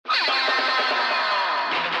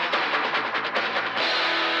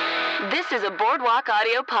This is a Boardwalk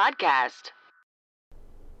Audio podcast.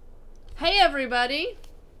 Hey everybody!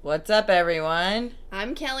 What's up, everyone?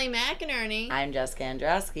 I'm Kelly McInerney. I'm Jessica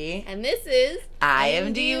Androsky. And this is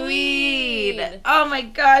IMD Weed. Oh my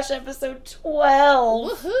gosh, episode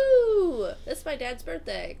 12. Woohoo! This is my dad's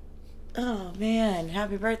birthday. Oh man,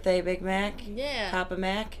 happy birthday, Big Mac. Yeah. Papa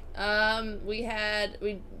Mac.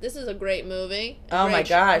 This is a great movie. Oh my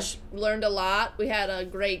gosh. Learned a lot. We had a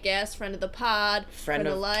great guest, friend of the pod, friend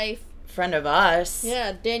of life. Friend of us.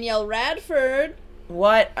 Yeah, Danielle Radford.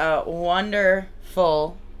 What a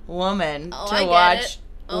wonderful woman I watch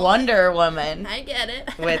Oh, Wonder Woman. I get it.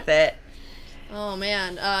 With it. Oh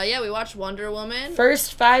man. We watched Wonder Woman.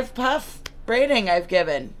 First 5 puff rating I've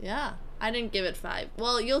given. Yeah. I didn't give it 5.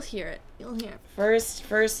 Well, you'll hear it.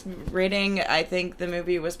 First rating, I think the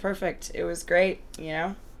movie was perfect. It was great, you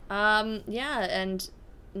know? Yeah, and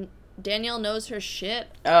Danielle knows her shit.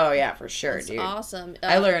 Oh, yeah, for sure, It's dude. awesome.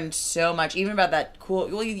 I learned so much, even about that cool...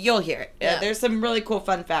 Well, you'll hear it. Yeah. There's some really cool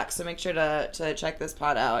fun facts, so make sure to check this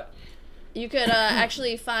pod out. You could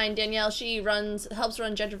actually find Danielle. She helps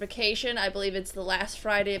run Gentrification. I believe it's the last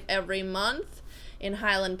Friday of every month in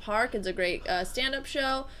Highland Park. It's a great stand-up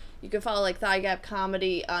show. You can follow Thigh Gap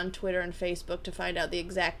Comedy on Twitter and Facebook to find out the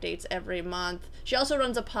exact dates every month. She also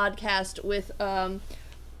runs a podcast with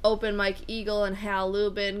Open Mike Eagle and Hal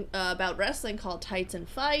Lubin about wrestling called Tights and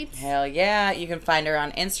Fights. Hell yeah. You can find her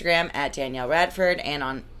on Instagram at Danielle Radford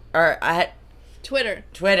and at Twitter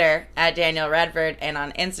at Danielle Radford, and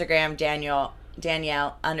on Instagram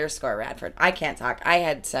Danielle_Radford. I can't talk. I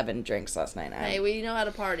had 7 drinks last night. Hey, we know how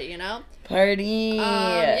to party, you know? Party.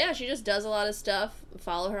 Yeah, she just does a lot of stuff.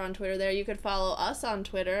 Follow her on Twitter there. You could follow us on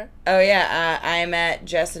Twitter. Oh, yeah. I'm at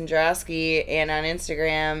Jess Androsky, and on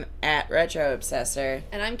Instagram at Retro Obsessor.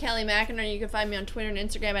 And I'm Kelly McInerney. You can find me on Twitter and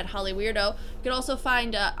Instagram at Holly Weirdo. You can also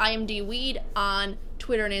find IMD Weed on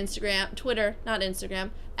Twitter and Instagram. Twitter, not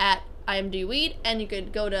Instagram, at IMD Weed. And you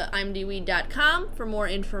could go to imdweed.com for more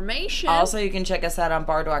information. Also, you can check us out on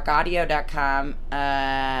boardwalkaudio.com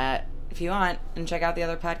if you want, and check out the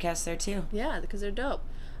other podcasts there too. Yeah, because they're dope.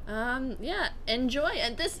 Yeah, enjoy.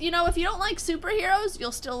 And this, if you don't like superheroes,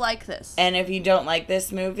 you'll still like this. And if you don't like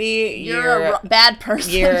this movie, you're a bad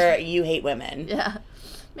person. You hate women. Yeah.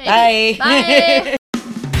 Maybe. Bye. Bye.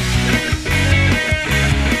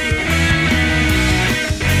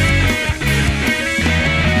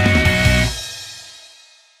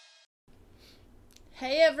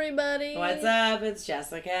 Hey everybody. What's up? It's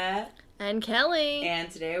Jessica. And Kelly.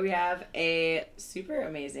 And today we have a super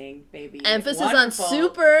amazing baby. Emphasis Wonderful. on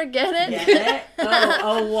super, get it? Get it?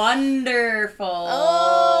 Oh, a wonderful.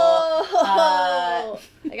 Oh.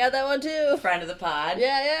 I got that one too. Friend of the pod.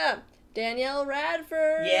 Yeah. Danielle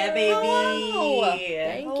Radford. Yeah, baby. Hello.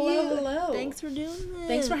 Thank you. Hello. Thanks for doing this.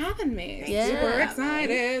 Thanks for having me. Yeah. Super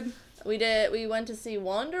excited. We went to see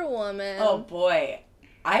Wonder Woman. Oh boy.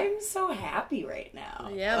 I'm so happy right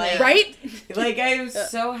now. Yeah, man. Right? I'm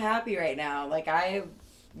so happy right now. I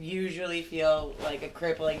usually feel like a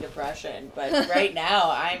crippling depression, but right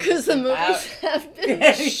now I'm because the movies out. have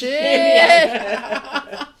been shit.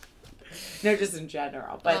 Yeah. No, just in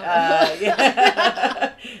general. But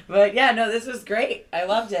yeah. But yeah, no, this was great. I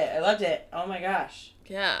loved it. Oh my gosh.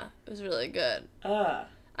 Yeah, it was really good.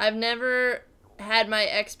 I've never had my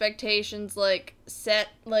expectations set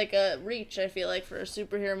a reach, I feel like, for a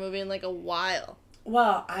superhero movie in a while.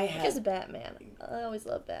 Well, I had Because Batman. I always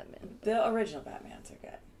love Batman. the original Batmans are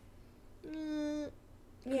good.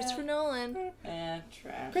 Christopher Nolan.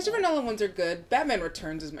 Trash. Christopher Nolan ones are good. Batman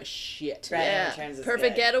Returns is my shit. Batman Returns is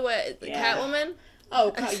Perfect good. Getaway. Yeah. Catwoman.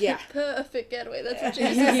 Oh, yeah. Perfect Getaway. That's what she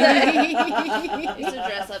used to say. I used to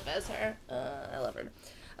dress up as her. I love her.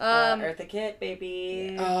 Eartha Kitt,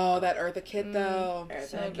 baby. Oh, that Eartha Kitt, though. Eartha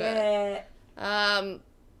so Kitt.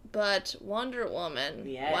 But Wonder Woman.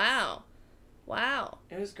 Yes. Wow.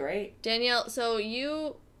 It was great. Danielle, so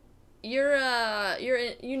you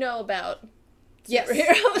know about Yes.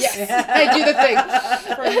 superheroes. Yes. I do the thing.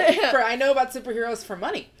 I know about superheroes for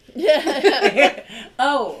money. Yeah.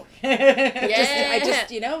 Oh. Yeah. I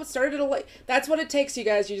just started at that's what it takes, you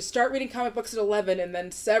guys. You just start reading comic books at 11, and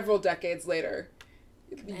then several decades later,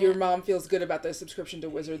 your mom feels good about the subscription to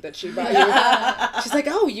Wizard that she bought you. She's like,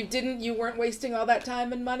 oh, you weren't wasting all that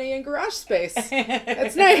time and money in garage space.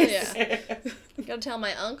 That's nice. Yeah. Gotta tell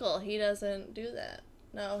my uncle, he doesn't do that.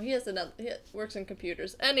 No, he works in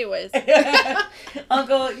computers. Anyways.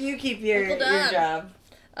 Uncle, you keep your job.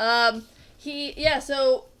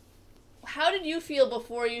 So how did you feel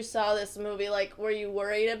before you saw this movie? Like, were you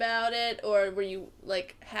worried about it, or were you,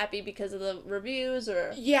 like, happy because of the reviews,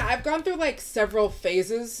 or? Yeah, I've gone through, like, several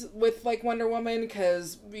phases with, like, Wonder Woman,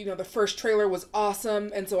 because, you know, the first trailer was awesome,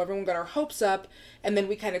 and so everyone got our hopes up, and then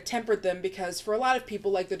we kind of tempered them, because for a lot of people,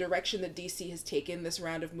 like, the direction that DC has taken this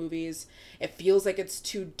round of movies, it feels like it's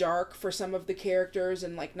too dark for some of the characters,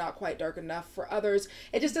 and, like, not quite dark enough for others.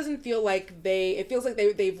 It just doesn't feel like it feels like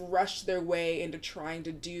they've rushed their way into trying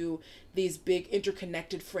to do these big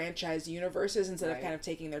interconnected franchise universes instead of kind of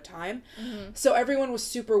taking their time. Mm-hmm. So everyone was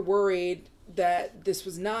super worried that this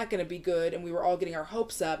was not going to be good, and we were all getting our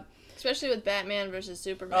hopes up. Especially with Batman versus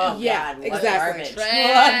Superman. Oh, yeah, God, exactly.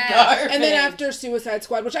 What garbage. And then after Suicide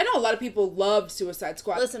Squad, which I know a lot of people loved Suicide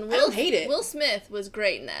Squad. Listen, I don't hate it. Will Smith was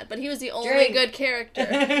great in that, but he was the only good character.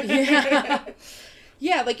 Yeah.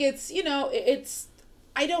 Yeah, like, it's, you know, it's...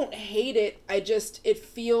 I don't hate it. It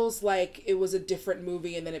feels like it was a different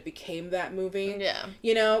movie and then it became that movie. Yeah.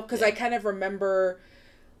 You know? Because I kind of remember,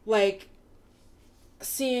 like,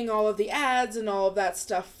 seeing all of the ads and all of that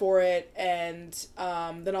stuff for it, and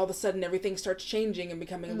then all of a sudden everything starts changing and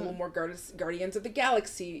becoming a little more Guardians of the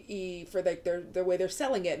Galaxy for, like, the way they're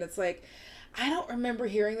selling it. And it's like, I don't remember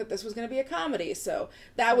hearing that this was going to be a comedy. So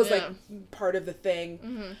that was, like, part of the thing.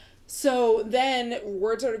 Mm-hmm. So then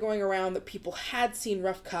word started going around that people had seen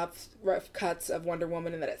rough cuts of Wonder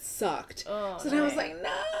Woman and that it sucked. Oh, so then I was like,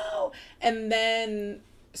 no. And then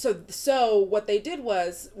so what they did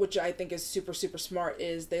was, which I think is super, super smart,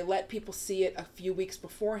 is they let people see it a few weeks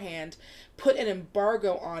beforehand, put an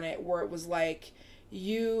embargo on it where it was like,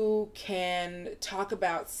 you can talk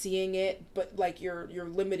about seeing it, but, like, you're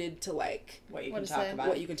limited to, like, what you can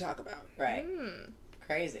talk about. Right.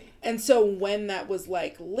 Crazy. And so when that was,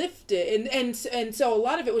 like, lifted, and so a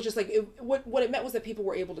lot of it was just like, what it meant was that people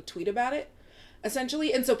were able to tweet about it,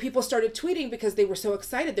 essentially. And so people started tweeting because they were so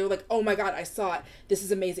excited. They were like, oh my God, I saw it. This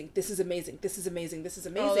is amazing. This is amazing. This is amazing. This is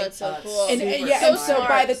amazing. Oh, that's so cool. And so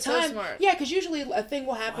by the time, so because usually a thing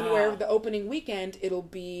will happen where the opening weekend, it'll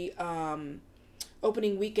be,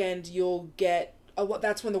 you'll get,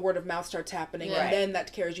 that's when the word of mouth starts happening, and then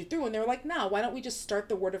that carries you through. And they were like, no, why don't we just start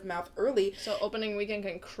the word of mouth early? So opening weekend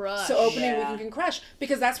can crush. Weekend can crush,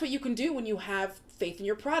 because that's what you can do when you have faith in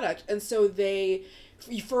your product. And so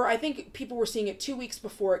I think people were seeing it 2 weeks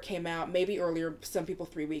before it came out, maybe earlier, some people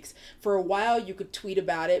 3 weeks. For a while, you could tweet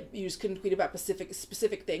about it. You just couldn't tweet about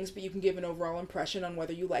specific things, but you can give an overall impression on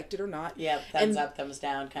whether you liked it or not. Yeah, thumbs up, thumbs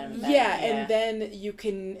down kind of thing. Yeah, and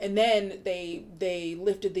then they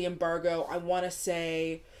lifted the embargo. I want to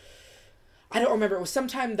say, I don't remember, it was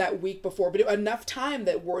sometime that week before, but enough time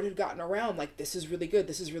that word had gotten around, like, this is really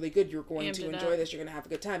good, you're going to enjoy this, you're going to have a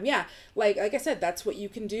good time. Yeah, like I said, that's what you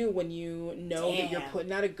can do when you know that you're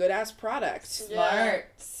putting out a good-ass product. Smart.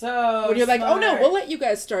 So when you're like, oh no, we'll let you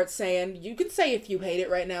guys start saying, you can say if you hate it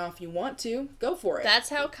right now if you want to, go for it. That's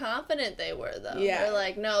how confident they were, though. Yeah. They're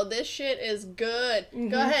like, no, this shit is good. Mm-hmm.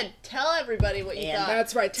 Go ahead, tell everybody what you thought.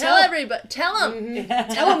 That's right. Tell everybody, tell them.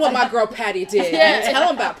 Mm-hmm. Tell them what my girl Patty did. Yeah. Tell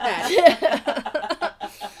them about Patty.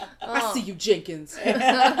 I see you, Jenkins. Man.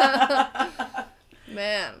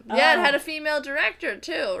 Yeah, it had a female director,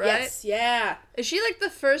 too, right? Yes, yeah. Is she, like, the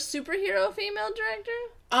first superhero female director?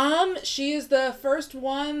 She is the first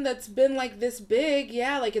one that's been, like, this big.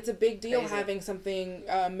 Yeah, like, it's a big deal having something,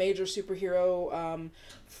 major superhero,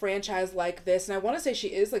 franchise like this. And I want to say she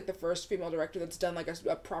is, like, the first female director that's done, like,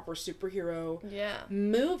 a proper superhero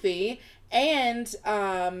movie. And,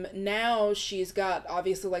 now she's got,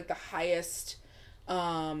 obviously, like, the highest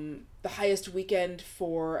weekend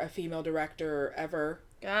for a female director ever.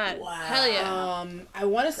 God, wow. Hell yeah! I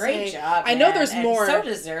want to say, great job. I know there's and more. So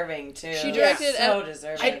deserving too. She directed.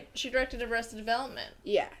 Deserving. She directed Arrested Development.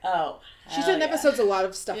 Yeah. Oh. She's done episodes a lot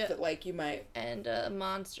of stuff that, like, you might. And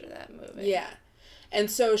Monster, that movie. Yeah.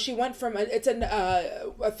 And so she went from it's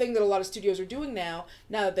a thing that a lot of studios are doing now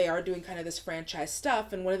that they are doing kind of this franchise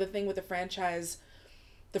stuff. And one of the thing with the franchise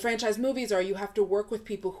movies are you have to work with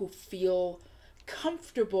people who feel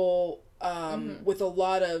comfortable with a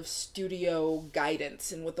lot of studio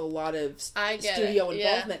guidance and with a lot of studio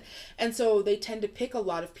involvement. And so they tend to pick a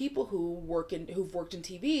lot of people who've worked in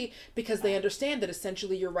TV because they understand that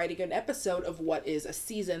essentially you're writing an episode of what is a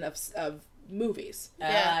season of movies.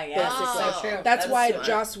 So true. That's why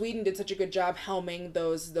Joss Whedon did such a good job helming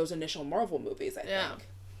those initial Marvel movies, I think.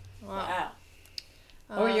 Wow.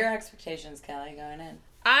 What were your expectations, Kelly, going in?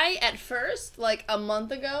 At first, like a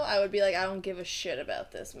month ago, I would be like, I don't give a shit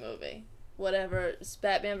about this movie. Whatever,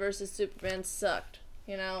 Batman versus Superman sucked.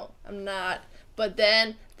 You know, I'm not. But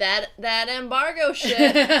then, that embargo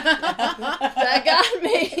shit, that got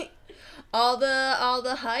me. All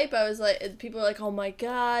the hype, I was like, people were like, oh my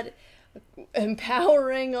God,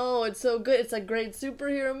 empowering. Oh, it's so good. It's a great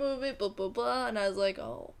superhero movie. Blah blah blah. And I was like,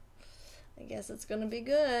 oh, I guess it's gonna be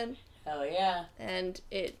good. Hell yeah. And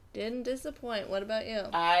it didn't disappoint. What about you?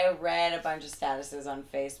 I read a bunch of statuses on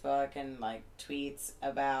Facebook and, like, tweets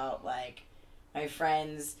about, like, my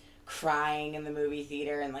friends crying in the movie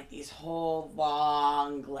theater and, like, these whole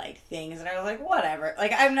long, like, things. And I was like, whatever.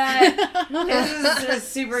 Like, I'm not... this is a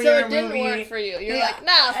superhero movie. So it didn't work for you. You're like,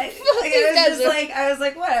 nah, I was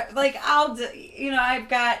like, whatever. Like, I'll... I've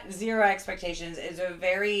got zero expectations. It's a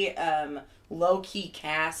very low-key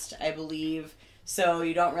cast, I believe. So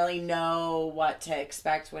you don't really know what to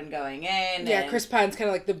expect when going in. Yeah, Chris Pine's kind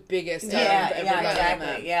of like the biggest.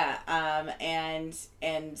 Exactly. Yeah. And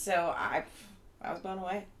so I was blown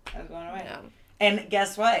away. Yeah. And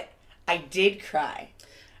guess what? I did cry.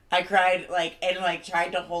 I cried,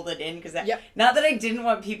 tried to hold it in because not that I didn't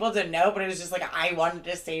want people to know, but it was just like I wanted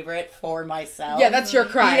to savor it for myself. Yeah, that's your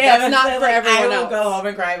cry. Yeah, that's not for everyone else. I will go home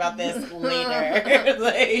and cry about this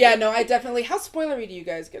later. Yeah, no, I definitely. How spoilery do you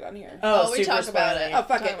guys get on here? Oh, we talk about it. Oh,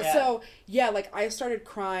 fuck it. Yeah. So, yeah, like, I started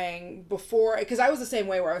crying before, because I was the same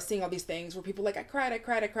way where I was seeing all these things where people like, I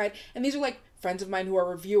cried. And these are, like, friends of mine who are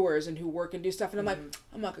reviewers and who work and do stuff, and I'm like,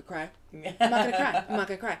 I'm not gonna cry. I'm not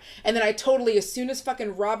gonna cry. And then I totally, as soon as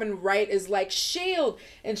fucking Robin Wright is like, shield,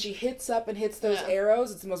 and she hits up and hits those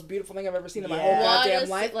arrows, it's the most beautiful thing I've ever seen in my whole goddamn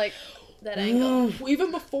life. Like, that angle.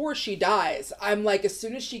 Even before she dies, I'm like, as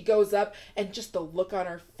soon as she goes up, and just the look on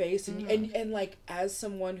her face, and like, as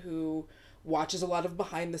someone who watches a lot of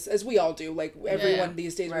behind the, as we all do, like everyone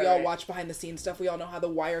these days, we all watch behind the scenes stuff, we all know how the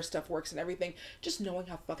wire stuff works and everything, just knowing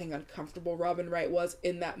how fucking uncomfortable Robin Wright was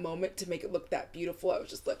in that moment to make it look that beautiful, I was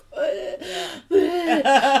just like,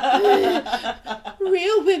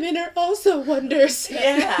 real women are also wonders.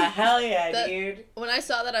 Yeah, hell yeah, dude. When I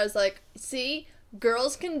saw that, I was like, see,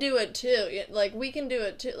 girls can do it too. Like, we can do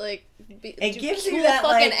it too. Like, it gives you that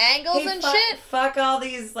fucking like, angles and shit. Fuck all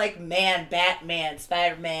these like Batman,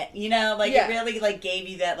 Spider-Man. Like it really like gave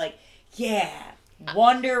you that like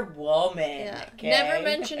Wonder Woman. Yeah. Okay? Never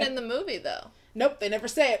mentioned in the movie though. Nope, they never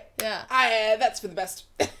say it. Yeah. That's for the best.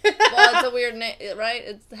 Well, it's a weird name, right?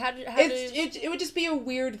 It would just be a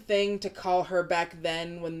weird thing to call her back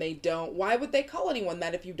then when they don't. Why would they call anyone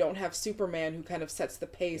that if you don't have Superman who kind of sets the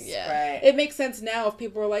pace? Yeah. Right. It makes sense now if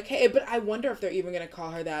people are like, hey, but I wonder if they're even going to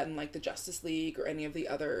call her that in like the Justice League or any of the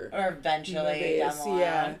other. Or eventually down the line.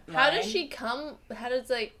 Yeah. How does she come? How does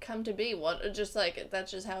like come to be? What? Just like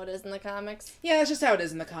that's just how it is in the comics. Yeah, that's just how it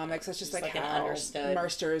is in the comics. That's just like how an understood.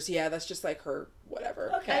 Mercer's. Yeah, that's just like her.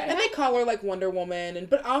 Whatever. Okay. And they call her like Wonder Woman,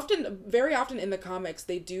 but very often in the comics,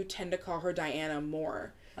 they do tend to call her Diana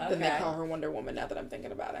more than they call her Wonder Woman. Now that I'm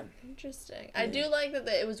thinking about it. Interesting. I do like that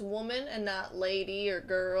it was woman and not lady or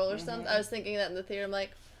girl or something. I was thinking that in the theater. I'm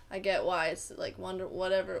like, I get why it's like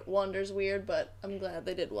Wonder's weird, but I'm glad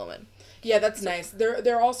they did woman. Yeah, that's nice.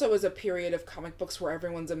 There also is a period of comic books where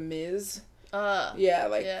everyone's a Ms.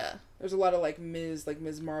 There's a lot of like Ms.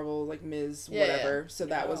 Marvel, like Ms. whatever. So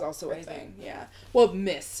that was also crazy. A thing. Yeah. Well,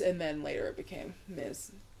 Miss, and then later it became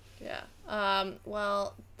Ms. Yeah.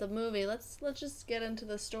 Well, the movie. Let's just get into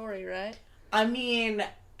the story, right? I mean,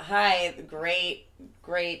 great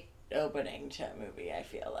opening to a movie. I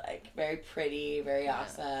feel like very pretty, very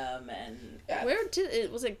awesome, and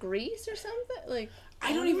was it Greece or something? Like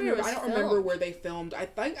I don't even remember. I don't remember where they filmed. I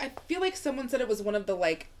feel like someone said it was one of the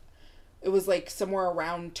like. It was like somewhere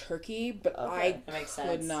around Turkey, but that makes could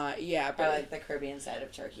sense. Not. Yeah, but or like the Caribbean side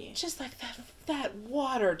of Turkey. Just like that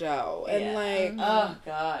water dough, and like oh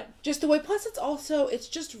god, just the way. Plus, it's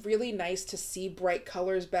just really nice to see bright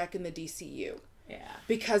colors back in the DCU. Yeah,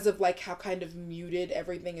 because of like how kind of muted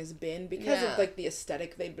everything has been, because of like the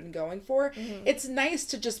aesthetic they've been going for. It's nice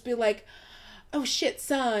to just be like, oh shit,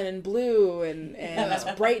 sun and blue and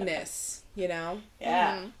brightness, you know?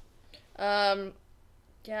 Yeah.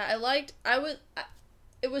 Yeah, it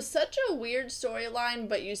was such a weird storyline,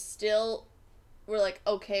 but you still were, like,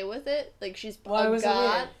 okay with it. Like, she's a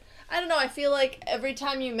god. I don't know, I feel like every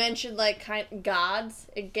time you mention, like, gods,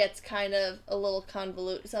 it gets kind of a little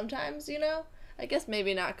convoluted sometimes, you know? I guess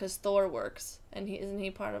maybe not, because Thor works, and isn't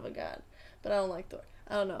he part of a god? But I don't like Thor.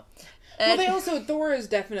 I don't know. Thor is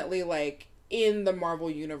definitely, like, in the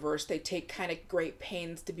Marvel Universe, they take kind of great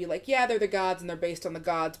pains to be like, yeah, they're the gods and they're based on the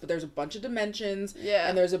gods, but there's a bunch of dimensions,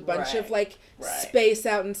 and there's a bunch of, like, space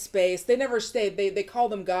out in space. They never stay, they call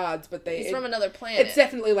them gods, but he's from another planet. It's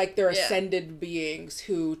definitely, like, they're ascended beings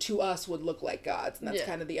who, to us, would look like gods, and that's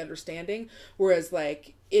kind of the understanding. Whereas,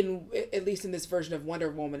 like, at least in this version of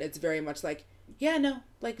Wonder Woman, it's very much like, yeah, no,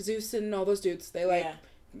 like, Zeus and all those dudes, they, like... Yeah.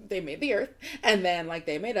 they made the earth, and then like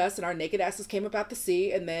they made us, and our naked asses came up out the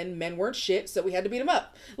sea, and then men weren't shit, so we had to beat them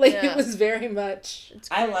up. Like it was very much.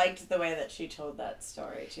 I liked the way that she told that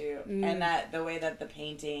story too, and that the way that the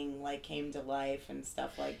painting like came to life and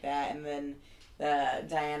stuff like that, and then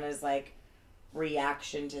Diana's like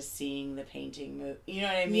reaction to seeing the painting move. You know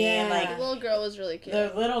what I mean? Yeah. Like The little girl was really cute.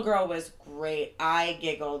 the little girl was great. I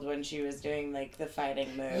giggled when she was doing like the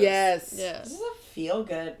fighting moves. Yes. Yes. This is a feel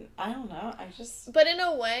good. I don't know. I just. But in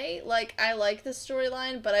a way, like, I like this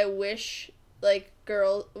storyline, but I wish, like,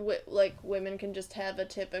 women can just have a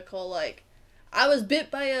typical, like, I was bit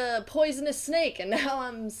by a poisonous snake, and now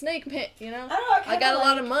I'm Snake Man, you know? I don't know. I got a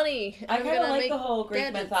lot of money. I I'm kind of gonna like make the whole Greek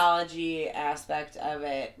gadgets. mythology aspect of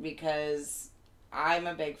it because I'm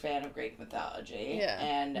a big fan of Greek mythology. Yeah.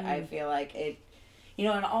 And I feel like it, you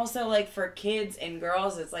know, and also like for kids and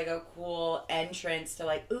girls, it's like a cool entrance to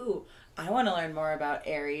like, ooh, I want to learn more about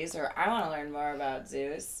Ares, or I want to learn more about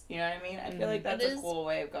Zeus. You know what I mean? I feel like that's a cool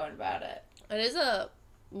way of going about it. It is a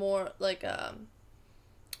more, like,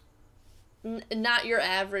 not your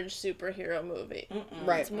average superhero movie.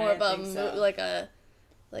 Right. It's more of a, like a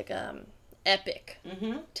epic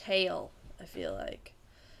Mm-hmm. tale, I feel like.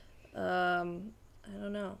 I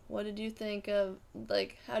don't know. What did you think of,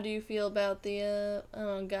 like, how do you feel about the,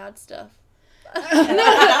 God stuff? No,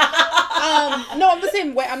 I'm the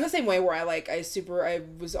same way. I'm the same way where I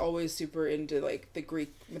was always super into like the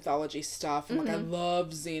Greek mythology stuff, and like I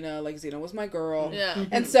love Xena. Like Xena was my girl. Yeah.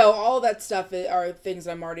 And so all of that stuff are things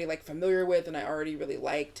that I'm already like familiar with, and I already really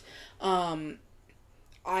liked.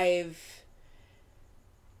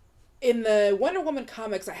 In the Wonder Woman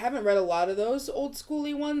comics, I haven't read a lot of those old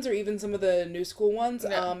schooly ones, or even some of the new school ones.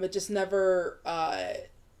 Yeah. It just never.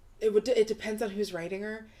 It depends on who's writing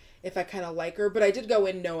her. If I kind of like her, but I did go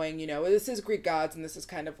in knowing, you know, this is Greek gods, and this is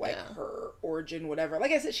kind of like her origin, whatever.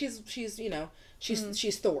 Like I said, she's you know,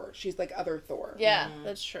 she's Thor. She's like other Thor. Yeah,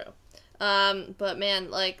 that's true. But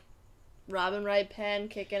man, like, Robin Wright Penn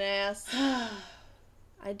kicking ass.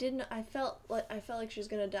 I felt like she was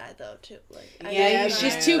gonna die though too. Like, Yeah,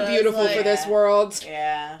 she's too but I was beautiful like, for this world.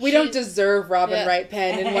 Yeah. We don't deserve Robin Wright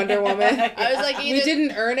Penn in Wonder Woman. I was like, We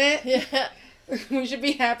didn't earn it. Yeah. We should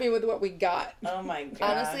be happy with what we got. Oh my god.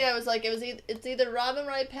 Honestly, I was like, it's either Robin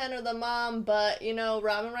Wright Penn or the mom, but, you know,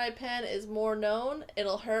 Robin Wright Penn is more known.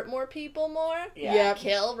 It'll hurt more people more. Yeah. Yep.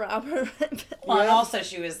 Kill Robin Wright Penn. Well, and also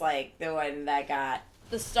she was like the one that got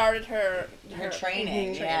Started her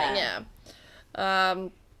training. Yeah.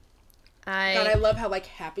 God, I love how like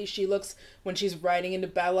happy she looks when she's riding into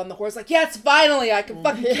battle on the horse. Like, yes, finally, I can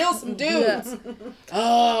fucking kill some dudes.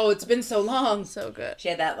 Oh, it's been so long. So good. She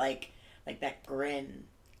had that like that grin.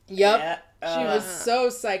 Yep. Yeah. She was so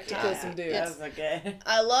psyched to kill some dudes. That was so good.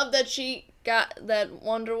 I love that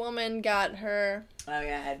Wonder Woman got her Oh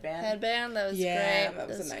yeah, headband. headband. That was Yeah, great. that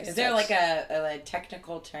was a nice Is there like a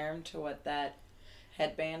technical term to what that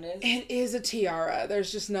headband is? It is a tiara.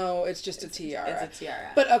 There's just no, it's just a tiara. It's a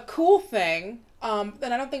tiara. But a cool thing, and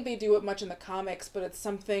I don't think they do it much in the comics, but it's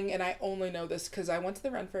something, and I only know this because I went to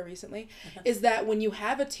the Ren Fair recently, is that when you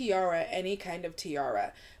have a tiara, any kind of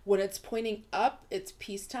tiara, when it's pointing up, it's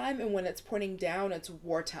peacetime, and when it's pointing down, it's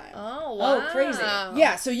wartime. Oh, wow. Oh, crazy.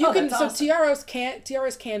 Yeah, so you can, that's so awesome.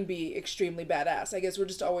 tiaras can be extremely badass. I guess we're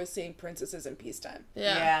just always seeing princesses in peacetime.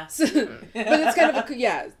 Yeah. So, but it's kind of that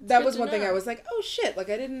good was to one thing know. I was like, oh shit, like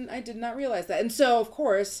I did not realize that. And so of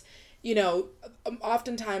course, you know,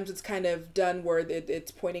 oftentimes it's kind of done where it's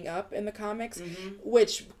pointing up in the comics,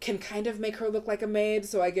 which can kind of make her look like a maid,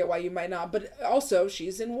 so I get why you might not. But also,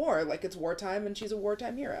 she's in war. Like, it's wartime, and she's a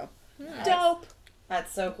wartime hero. Dope.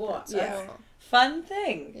 That's so cool. That's Yeah. cool. Fun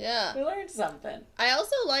thing. Yeah. We learned something. I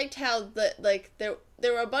also liked how there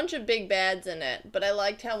were a bunch of big bads in it, but I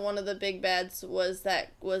liked how one of the big bads was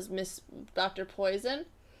Miss Dr. Poison.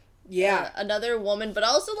 Yeah. Another woman, but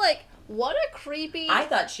also like what a creepy. I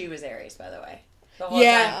thought she was Ares, by the way. The whole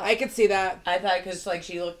Yeah, time. I could see that. I thought because like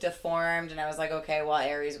she looked deformed, and I was like, okay, well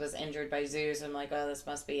Ares was injured by Zeus. I'm like, oh, this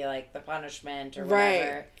must be like the punishment or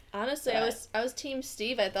whatever. Right. Honestly, But- I was Team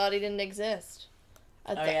Steve. I thought he didn't exist.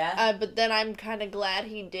 Yeah? But then I'm kind of glad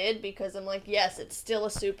he did because I'm like, yes, it's still a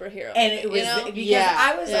superhero. And it was you know? because Yeah.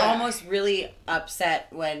 I was Yeah. almost really upset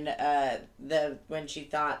when when she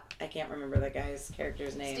thought, I can't remember that guy's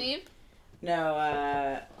character's name. Steve.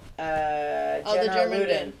 No, The General German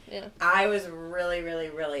Ludin. dude. Yeah. I was really, really,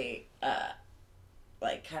 really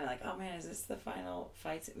like kind of like, oh man, is this the final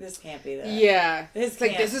fight? This can't be the Yeah. This It's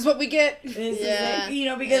like, can't- this is what we get. This Yeah. is like, you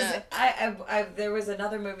know, because Yeah. I there was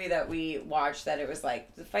another movie that we watched that it was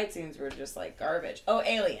like the fight scenes were just like garbage. Oh,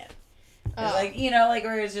 Alien. It was Oh. like, you know, like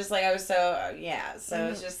where it's just like I was so yeah. So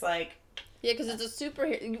it's just like Yeah, because it's a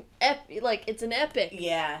superhero. Like, it's an epic.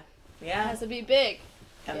 Yeah. It Yeah. has to be big.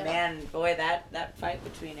 And Yeah. man, boy, that fight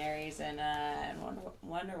between Ares and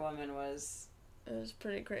Wonder Woman was It was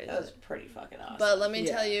pretty crazy. that was pretty fucking awesome. But let me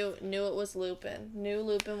Yeah. tell you, knew it was Lupin. Knew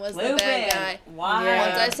Lupin was the Lupin. bad guy. Why? Yeah.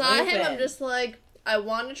 Once I saw him, Lupin. I'm just like, I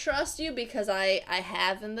want to trust you because I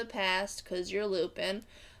have in the past, because you're Lupin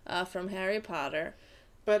from Harry Potter.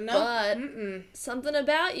 But no. But Mm-mm. something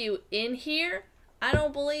about you in here, I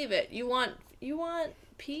don't believe it. You want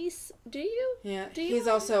peace? Do you? Yeah, Do you he's want-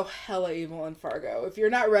 also hella evil in Fargo. If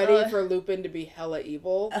you're not ready Oh. for Lupin to be hella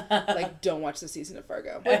evil, like, don't watch the season of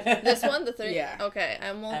Fargo. This one, the third. Yeah. Okay, I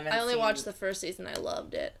haven't only seen- watched the first season. I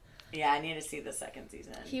loved it. Yeah, I need to see the second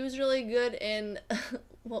season. He was really good in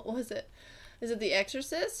what was it? Is it The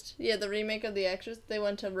Exorcist? Yeah, the remake of The Exorcist. They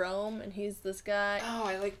went to Rome, and he's this guy. Oh,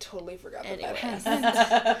 I totally forgot that Anyways. happened.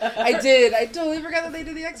 I did. I totally forgot that they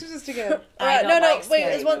did The Exorcist again. I don't no, like wait,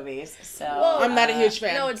 scary it's one- movies, so Whoa. I'm not a huge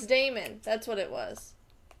fan. No, it's Damon. That's what it was.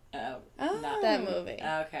 Oh, Oh. no. That movie.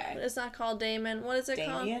 Okay. But it's not called Damon. What is it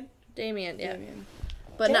called? Damien? Damien. Yeah. Damien.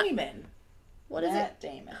 But not. Damon. What is it? Matt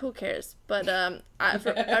Damon. Who cares? But I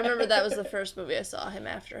remember that was the first movie I saw him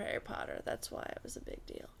after Harry Potter. That's why it was a big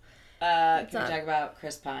deal. Can we not- talk about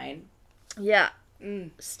Chris Pine? Yeah. Mm.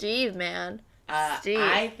 Steve, man. Steve.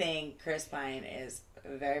 I think Chris Pine is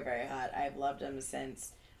very, very hot. I've loved him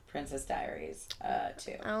since Princess Diaries,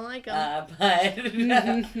 too. I don't like him.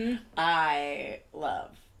 But I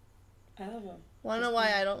love him. Want to know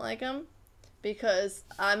why I don't like him? Because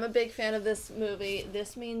I'm a big fan of this movie,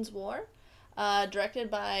 This Means War, directed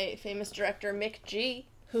by famous director Mick G.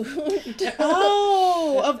 Who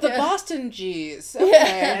Oh, of the Yeah. Boston G's. Okay.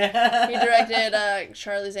 Yeah. He directed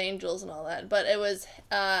Charlie's Angels and all that. But it was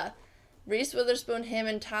Reese Witherspoon, him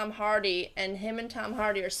and Tom Hardy, and him and Tom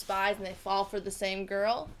Hardy are spies and they fall for the same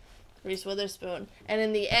girl, Reese Witherspoon. And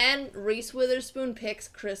in the end, Reese Witherspoon picks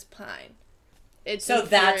Chris Pine. It's So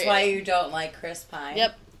that's why infuriating. you don't like Chris Pine?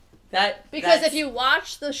 Yep. Because if you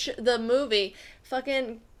watch the movie,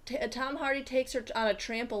 fucking Tom Hardy takes her on a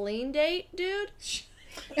trampoline date, dude.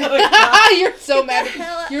 You're so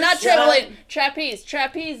mad. You're Not so- trampoline,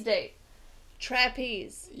 trapeze date.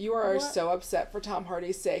 Trapeze. You are What? so upset for Tom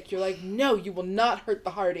Hardy's sake. You're like, no, you will not hurt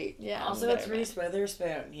the Hardy. Yeah. Also, I'm it's very Reese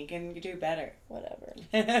Witherspoon. He can do better. mad.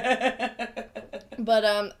 Whatever. But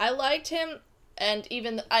I liked him, and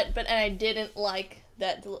I didn't like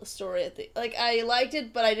that story at the I liked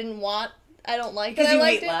it, but I don't like it. Because I you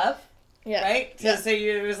liked hate it. love, Yeah. right? Yeah. So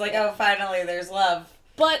it was like, oh, finally, there's love.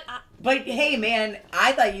 But But hey, man,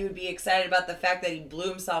 I thought you would be excited about the fact that he blew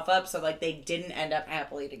himself up, so like they didn't end up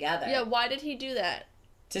happily together. yeah, why did he do that?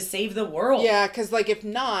 To save the world. Yeah, because, like, if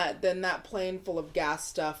not, then that plane full of gas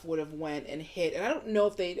stuff would have went and hit. And I don't know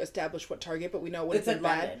if they established what target, but we know what It's it's in in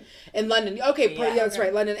London. In London. Okay, Yeah. that's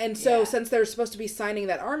right, London. And so, Yeah. since they're supposed to be signing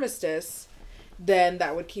that armistice, then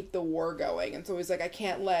that would keep the war going. And so he's like, I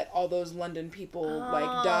can't let all those London people,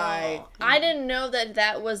 die. I didn't know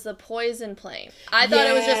that was the poison plane. I thought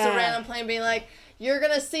it was just a Yeah. random plane being like, you're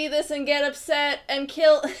gonna see this and get upset and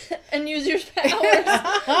kill and use your powers.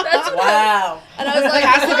 That's what Wow. And I was like,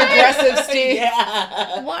 Passive why? aggressive, Steve.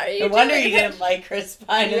 Yeah. Why are you No wonder doing you it? didn't like Chris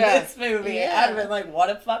Pine Yeah. in this movie. Yeah. I'd have been like, what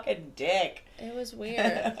a fucking dick. It was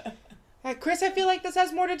weird. Chris, I feel like this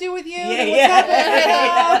has more to do with you. Yeah, than what's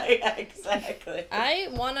happening. yeah, exactly. I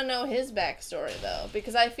want to know his backstory though,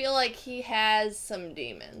 because I feel like he has some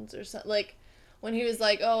demons or something. Like when he was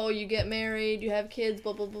like, "Oh, you get married, you have kids,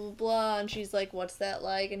 blah blah blah blah blah," and she's like, "What's that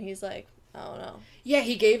like?" And he's like, "I don't know." Yeah,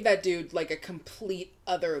 he gave that dude, like, a complete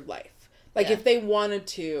other life. Like, Yeah. if they wanted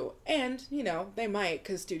to, and, they might,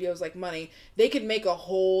 because studios like money, they could make a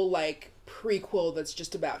whole, like, prequel that's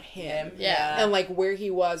just about him. Yeah. And, like, where he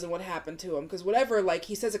was and what happened to him. Because whatever, like,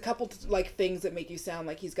 he says a couple, like, things that make you sound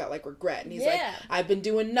like he's got, like, regret. And he's like, Yeah. I've been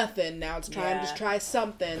doing nothing, now it's time Yeah. to try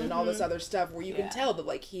something, and all this other stuff, where you Yeah. can tell that,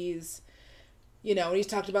 like, he's... and he's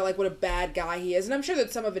talked about, like, what a bad guy he is. And I'm sure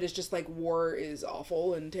that some of it is just, like, war is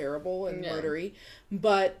awful and terrible and Yeah. murdery.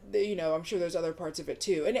 But, I'm sure there's other parts of it,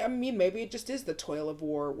 too. And, I mean, maybe it just is the toil of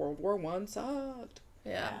war. World War I sucked.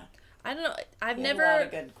 Yeah. I don't know. I've He had never. a lot of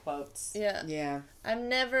good quotes. Yeah. Yeah. I've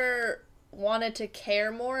never wanted to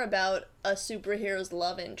care more about a superhero's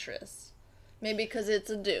love interest. Maybe because it's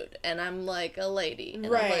a dude and I'm like a lady. And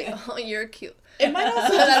Right. I'm like, oh, you're cute. It might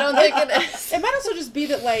also But I don't think it is. It might also just be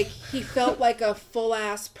that, like, he felt like a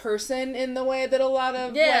full-ass person in the way that a lot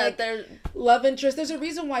of, like, they're love interest. There's a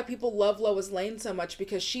reason why people love Lois Lane so much,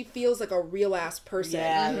 because she feels like a real-ass person.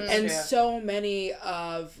 Yeah, that's And true. so many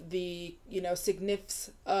of the, signifs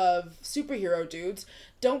of superhero dudes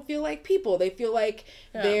don't feel like people. They feel like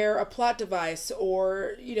they're a plot device,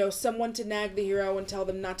 or, someone to nag the hero and tell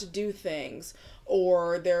them not to do things.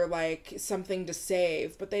 Or they're like something to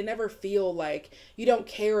save, but they never feel like you don't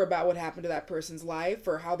care about what happened to that person's life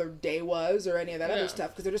or how their day was or any of that other stuff,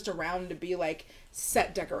 because they're just around to be like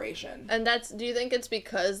set decoration. And do you think it's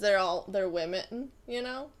because they're women,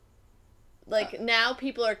 Like, now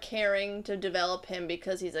people are caring to develop him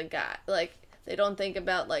because he's a guy. Like, they don't think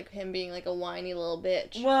about, like, him being, like, a whiny little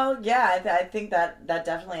bitch. Well, yeah, I think that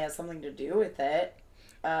definitely has something to do with it.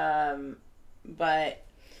 But...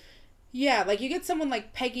 Yeah, like, you get someone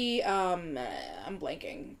like Peggy, I'm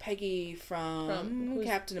blanking. Peggy from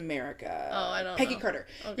Captain America. Oh, I don't know. Peggy Carter.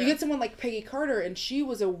 Okay. You get someone like Peggy Carter, and she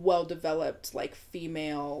was a well-developed, like,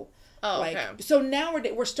 female... Oh, like, okay. So now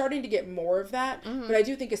we're starting to get more of that, but I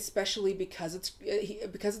do think especially because it's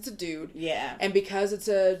a dude, and because it's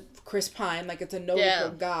a Chris Pine, like, it's a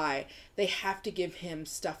notable guy, they have to give him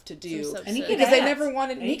stuff to do, and he can because they act. never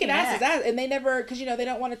wanted, and he can ask his ass, and they never, because they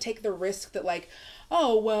don't want to take the risk that, like,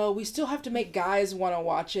 oh well, we still have to make guys want to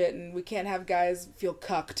watch it, and we can't have guys feel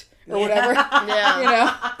cucked or whatever.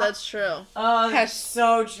 Yeah, that's true. Oh, that's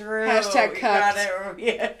so true. Hashtag cucked.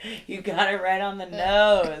 You got it right on the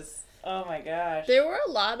nose. Oh my gosh. There were a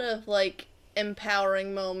lot of, like,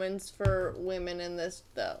 empowering moments for women in this,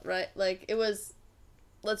 though, right? Like, it was,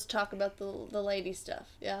 let's talk about the lady stuff,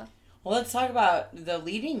 yeah? Well, let's talk about the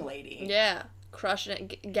leading lady. Yeah. Crushing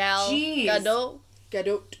it. Gal Jeez.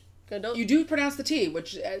 Gadot. You do pronounce the T,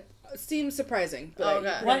 which seems surprising, but you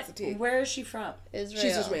pronounce the T. Where is she from? Israel.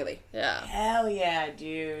 She's Israeli. Yeah. Hell yeah,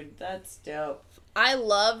 dude. That's dope. I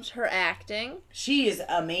loved her acting. She is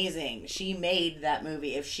amazing. She made that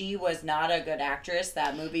movie. If she was not a good actress,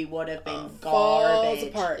 that movie would have been garbage. Falls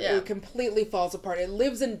apart. Yeah. It completely falls apart. It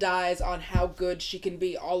lives and dies on how good she can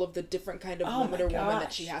be. All of the different kind of woman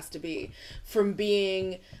that she has to be. From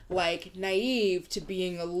being, like, naive to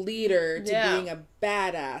being a leader to being a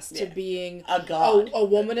badass to being a god, a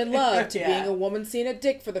woman in love to being a woman seeing a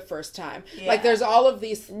dick for the first time. Like, there's all of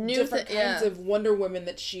these different kinds of Wonder Women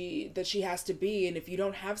that she has to be. And if you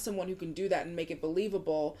don't have someone who can do that and make it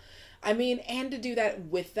believable, I mean, and to do that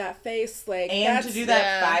with that face, like, and to do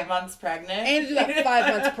that 5 months pregnant, and to do that 5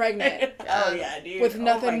 months pregnant. Oh yeah, dude, with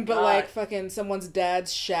nothing but like fucking someone's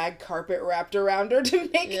dad's shag carpet wrapped around her to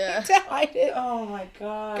make it, to hide it. Oh my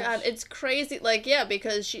gosh. God, it's crazy. Like, yeah,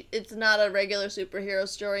 because it's not a regular superhero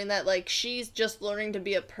story in that, like, she's just learning to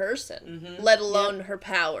be a person, let alone her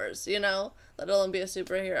powers, let alone be a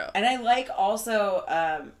superhero. And I like also,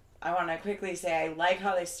 I want to quickly say, I like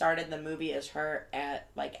how they started the movie as her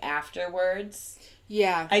afterwards.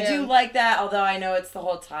 Yeah. I do like that, although I know it's the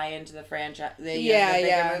whole tie-in to the franchise, the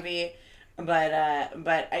bigger movie. But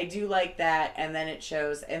I do like that, and then it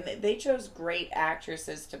shows, and they chose great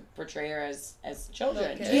actresses to portray her as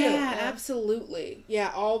children, too. Yeah, absolutely.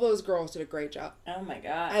 Yeah, all those girls did a great job. Oh my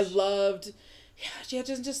gosh. I loved,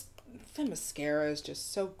 just the mascara is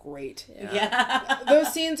just so great. Yeah.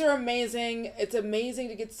 Those scenes are amazing. It's amazing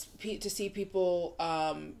to get to see people,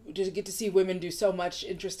 just get to see women do so much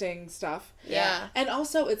interesting stuff. Yeah. And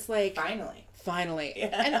also, it's like... Finally.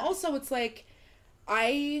 Yeah. And also, it's like,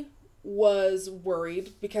 I was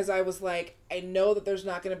worried because I was like, I know that there's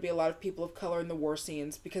not going to be a lot of people of color in the war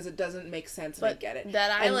scenes because it doesn't make sense, and I get it.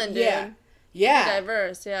 That island, Yeah.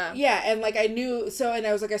 Diverse, yeah. Yeah, and, like, I knew, and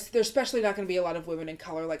I was like, there's especially not going to be a lot of women in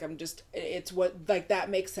color, like, it's what, like, that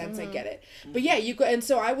makes sense, I get it. But yeah, and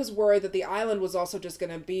so I was worried that the island was also just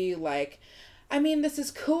going to be, like, I mean, this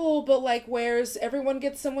is cool, but, like, everyone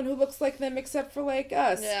gets someone who looks like them except for, like,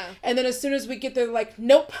 us. Yeah. And then as soon as we get there, like,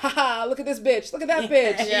 nope, haha, look at this bitch, look at that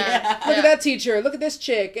bitch. Look at that teacher, look at this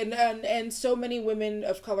chick. And so many women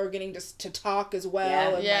of color getting to talk as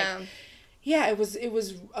well. And it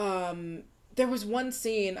was, there was one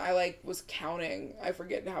scene I, was counting. I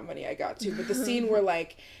forget how many I got to. But the scene where,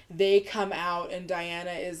 they come out and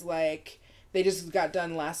Diana is, they just got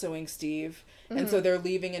done lassoing Steve. And so they're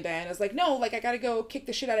leaving and Diana's like, no, I gotta go kick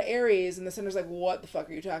the shit out of Ares. And the Senator's like, what the fuck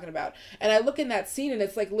are you talking about? And I look in that scene and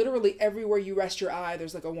it's, literally everywhere you rest your eye,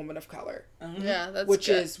 there's, a woman of color. Yeah, that's which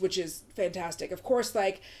good. Which is fantastic. Of course,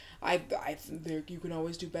 you can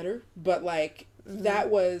always do better. But, that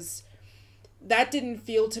was... that didn't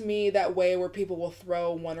feel to me that way where people will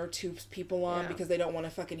throw one or two people on because they don't want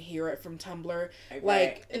to fucking hear it from Tumblr.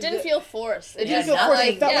 Like it didn't feel forced. It didn't feel forced.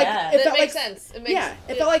 It felt like it makes sense.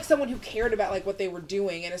 It felt like someone who cared about like what they were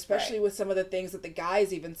doing, and especially with some of the things that the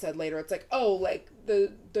guys even said later. It's like, oh, like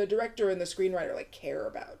the director and the screenwriter like care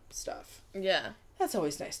about stuff. Yeah. That's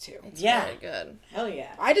always nice too. It's very good. Hell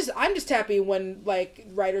yeah. I'm just happy when like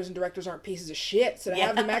writers and directors aren't pieces of shit. So to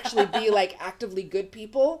have them actually be like actively good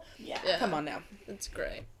people. Yeah. Come on now. It's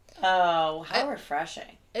great. Oh, how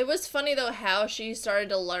refreshing. It was funny though how she started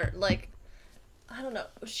to learn, like, I don't know.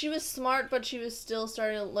 She was smart, but she was still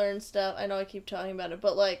starting to learn stuff. I know I keep talking about it,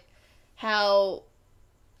 but like how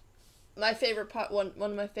my favorite part, one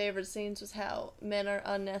of my favorite scenes was how men are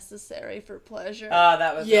unnecessary for pleasure. Oh,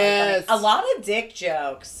 that was really funny. A lot of dick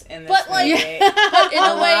jokes in this movie. But in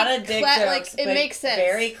a way, lot of dick jokes, like, it makes sense.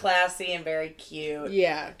 Very classy and very cute.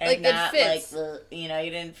 Yeah. And like, not it fits. like, you know,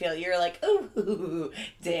 you didn't feel, you're like, ooh,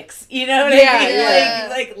 dicks. You know what I mean?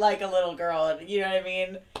 Yeah. Like a little girl, you know what I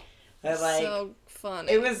mean? But like, so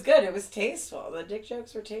funny. it was good. It was tasteful. The dick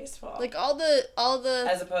jokes were tasteful. Like all the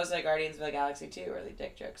as opposed to Guardians of the Galaxy 2, where the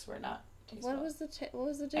dick jokes were not tasteful. What was the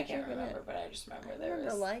dick I can't joke remember, in it? but I just remember I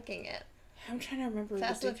remember liking it. I'm trying to remember.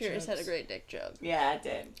 Fast the and dick Furious jokes. had a great dick joke. Yeah, it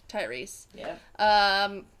did. Tyrese.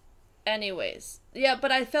 Yeah. Anyways, yeah,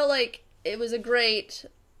 but I felt like it was a great,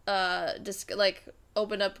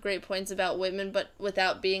 opened up great points about women, but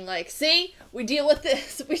without being like, see, we deal with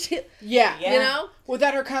this. Yeah. You know?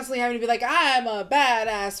 Without her constantly having to be like, I'm a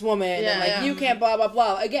badass woman, and like, you can't blah, blah,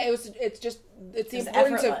 blah. Again, it's the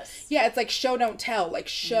importance of, it's like show, don't tell. Like,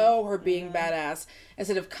 show her being badass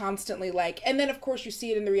instead of constantly like, and then of course you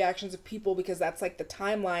see it in the reactions of people because that's like the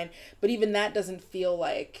timeline, but even that doesn't feel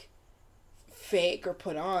like fake or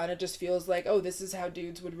put on. It just feels like, oh, this is how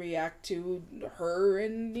dudes would react to her,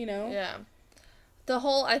 and you know. Yeah. The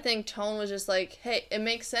whole, I think, tone was just like, hey, it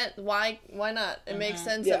makes sense. Why not? It makes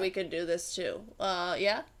sense that we could do this too.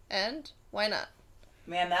 And why not?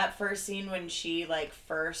 Man, that first scene when she, like,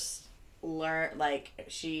 first learned, like,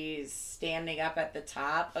 she's standing up at the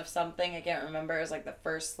top of something. I can't remember. It was, like, the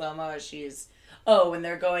first slow-mo as she's... Oh, when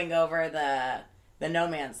they're going over the no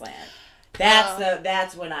man's land.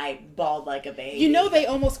 That's when I bawled like a baby. You know, they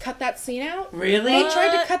almost cut that scene out. Really? They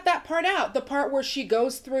tried to cut that part out. The part where she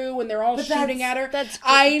goes through and they're all shooting at her. That's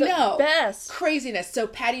I know. Best. Craziness. So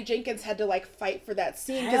Patty Jenkins had to like fight for that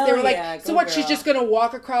scene because they were like, so what? Girl. She's just gonna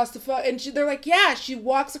walk across the and they're like, yeah, she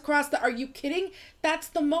walks across the. Are you kidding? That's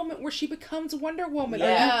the moment where she becomes Wonder Woman. Yeah.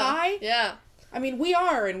 Are you high? Yeah. I mean, we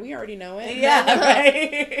are, and we already know it. Yeah,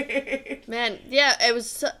 right. Man, yeah, it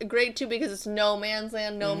was great, too, because it's no man's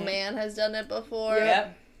land. No man has done it before.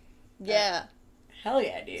 Yep. Yeah. Hell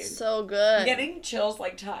yeah, dude. So good. I'm getting chills,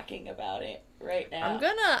 like, talking about it right now.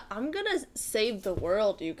 I'm gonna save the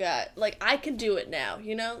world, you guys. Like, I could do it now,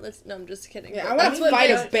 you know? No, I'm just kidding. Yeah, I want to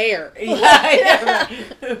fight a bear. Yeah.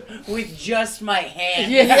 With just my hands.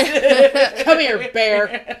 Yeah. Come here,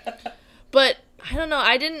 bear. But... I don't know.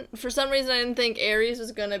 For some reason, I didn't think Ares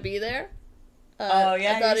was going to be there. I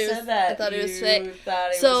thought you said that. I thought he was fake.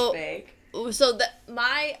 Thought he was fake. So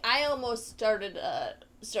I almost started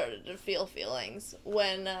to feel feelings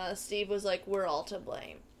when Steve was like, "We're all to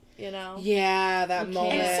blame," you know? Yeah, that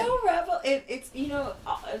moment. It's so it's you know,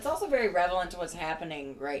 it's also very relevant to what's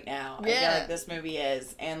happening right now. Yeah. I feel like this movie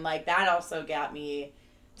is, and like that also got me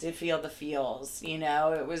to feel the feels. You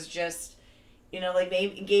know, it was just. You know, like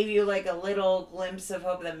maybe gave you like a little glimpse of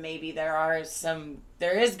hope that maybe there is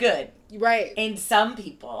good. Right. In some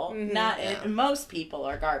people, in most people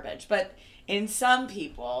are garbage, but in some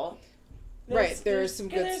people, there's some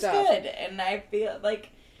good stuff. Good, and I feel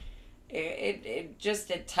like it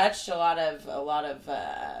touched a lot of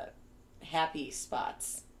happy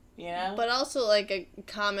spots, you know. But also like a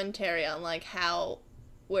commentary on like how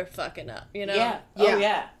we're fucking up, you know. Yeah. Oh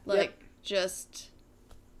yeah. Like just.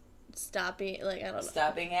 Stop being, like, I don't know.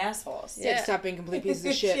 Stop being assholes. Yeah. Stop being complete pieces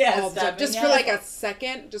of shit all the time. Just for like a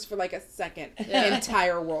second. The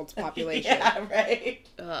entire world's population. Yeah, right.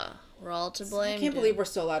 We're all to blame. I can't believe we're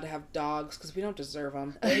still allowed to have dogs because we don't deserve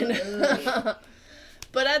them.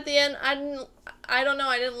 But at the end, I don't know,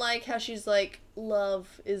 I didn't like how she's like,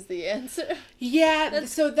 love is the answer. Yeah,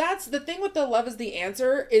 so that's the thing with the love is the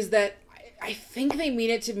answer is that I think they mean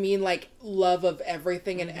it to mean like love of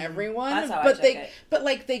everything and everyone. That's how I took it. But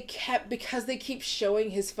like because they keep showing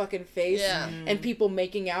his fucking face and people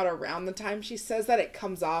making out around the time she says that, it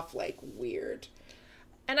comes off like weird.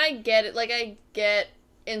 And I get it. Like I get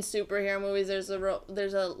in superhero movies there's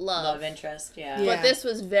a love interest, But this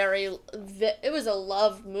was it was a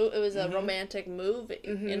love movie. It was a romantic movie,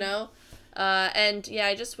 you know? And yeah,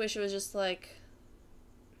 I just wish it was just like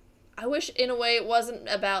I wish in a way it wasn't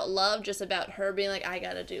about love, just about her being like, I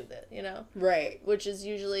gotta do this, Right. Which is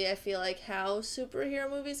usually, I feel like, how superhero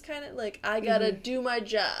movies kind of, like, I gotta do my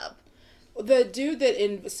job. The dude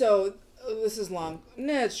that so this is long.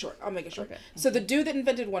 Nah, it's short. I'll make it short. Okay. So the dude that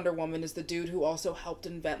invented Wonder Woman is the dude who also helped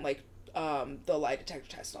invent, like, the lie detector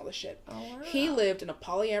test and all this shit. Oh, wow. He lived in a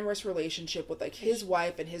polyamorous relationship with, like, his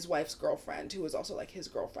wife and his wife's girlfriend, who was also, like, his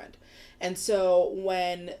girlfriend. And so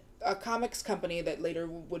when a comics company that later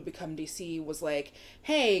would become DC was like,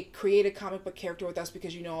 hey, create a comic book character with us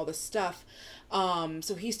because you know all this stuff.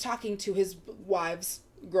 So he's talking to his wife's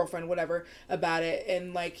girlfriend, whatever, about it.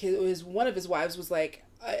 And, like, one of his wives was like,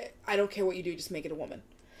 I don't care what you do, just make it a woman.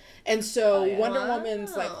 And so Wonder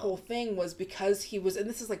Woman's, like, whole thing was because he was, and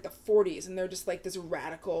this is, like, the 40s, and they're just, like, this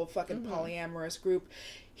radical fucking polyamorous group.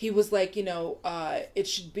 He was like, it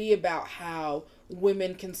should be about how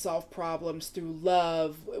women can solve problems through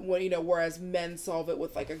love, whereas men solve it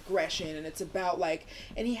with, like, aggression. And it's about, like,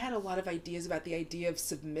 and he had a lot of ideas about the idea of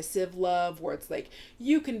submissive love, where it's like,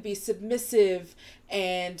 you can be submissive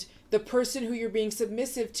and the person who you're being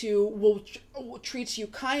submissive to will treat you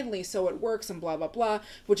kindly, so it works, and blah, blah, blah,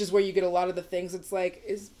 which is where you get a lot of the things. It's like,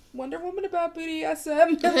 is Wonder Woman about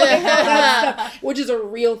BDSM? Like, all that stuff, which is a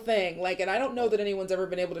real thing. Like, and I don't know that anyone's ever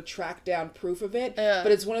been able to track down proof of it, but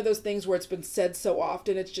it's one of those things where it's been said so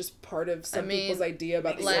often, it's just part of some people's idea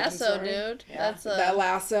about the lasso, dude. Yeah. That's that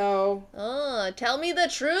lasso. Oh, tell me the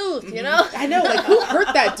truth, I know, like, who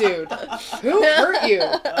hurt that dude? Who hurt you?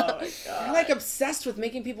 Oh my god. You're, like, obsessed with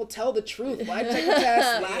making people tell the truth. Lie detector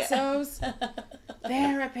tests, lassos,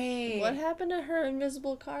 therapy. What happened to her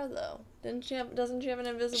invisible car, though? Doesn't she have an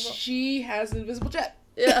invisible? She has an invisible jet.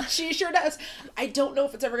 Yeah. She sure does. I don't know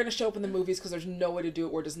if it's ever going to show up in the movies because there's no way to do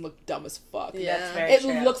it where it doesn't look dumb as fuck. Yeah. That's very It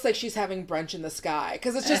true. looks like she's having brunch in the sky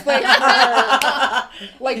because it's just like her,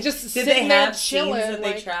 like, just Did sitting they there have chilling. scenes that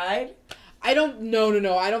like, they tried? I don't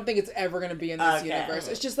no. I don't think it's ever going to be in this Okay. universe.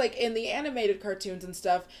 It's just like in the animated cartoons and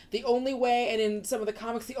stuff, the only way, and in some of the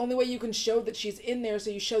comics, the only way you can show that she's in there, so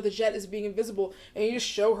you show the jet as being invisible, and you just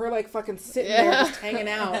show her, like, fucking sitting there just hanging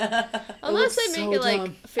out. Unless they make it, like,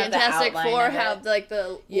 dumb. Fantastic Have the Four outline of have, like,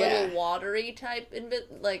 the Yeah. little watery type,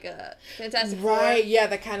 like, a Fantastic Right, Four. yeah,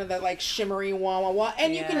 that kind of, that, like, shimmery wah-wah-wah.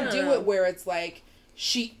 And you can do it where it's like,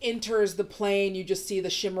 she enters the plane, you just see the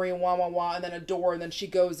shimmery wah-wah-wah, and then a door, and then she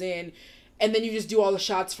goes in, and then you just do all the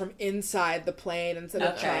shots from inside the plane instead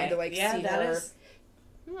of trying to, like, see her.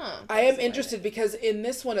 I am interested because in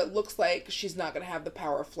this one it looks like she's not going to have the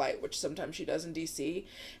power of flight, which sometimes she does in DC,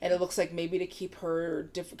 and it looks like maybe to keep her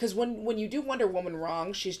different, because when you do Wonder Woman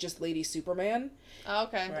wrong, she's just Lady Superman. Oh,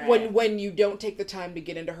 okay. Right. When you don't take the time to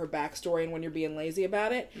get into her backstory and when you're being lazy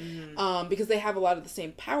about it, because they have a lot of the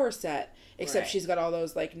same power set, except she's got all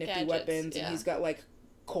those, like, nifty gadgets, weapons, and he's got, like,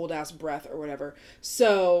 cold ass breath or whatever.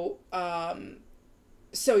 So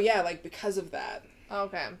yeah, like, because of that.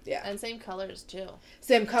 Okay. Yeah. And same colors, too.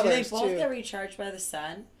 Same Do colors, they both too. get recharged by the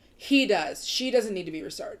sun? He does. She doesn't need to be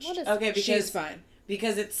recharged. What is Okay, because She's fine.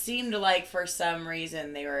 Because it seemed like for some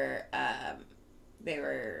reason they were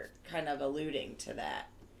kind of alluding to that.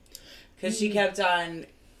 Because she kept on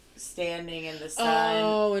standing in the sun.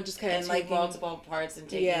 Oh, and just kind of in, like, multiple parts and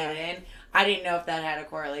taking it in. I didn't know if that had a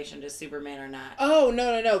correlation to Superman or not. Oh,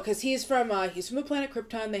 no, because he's from the planet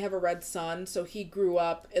Krypton. They have a red sun, so he grew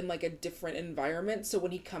up in, like, a different environment. So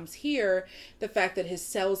when he comes here, the fact that his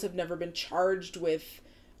cells have never been charged with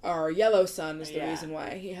our yellow sun is the reason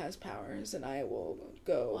why he has powers, and I will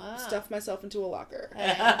go stuff myself into a locker.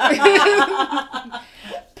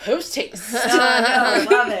 Post haste.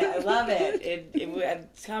 I love it.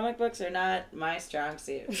 Comic books are not my strong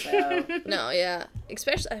suit, so No, yeah.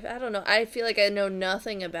 Especially, I don't know. I feel like I know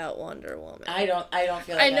nothing about Wonder Woman. I don't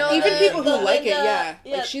feel like I know Even people who the- like it, the- yeah.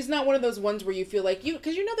 yeah. Like, she's not one of those ones where you feel like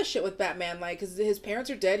because you know the shit with Batman, like, because his parents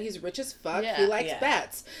are dead, he's rich as fuck, he likes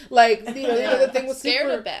bats. Like, the thing with Scared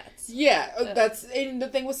of bats. Yeah, that's and the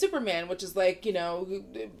thing with Superman, which is like,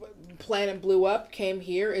 planet blew up, came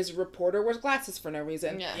here, is a reporter, wears glasses for no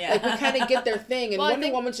reason. Yeah. Like, we kind of get their thing, and Well, I Wonder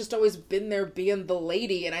think- Woman's just always been there being the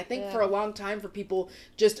lady, and I think for a long time for people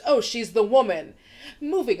just, oh, she's the woman.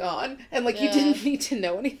 Moving on. And, like, you didn't need to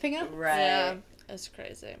know anything else. right. Yeah, that's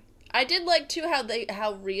crazy. I did like, too,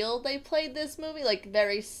 how real they played this movie, like,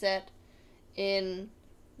 very set in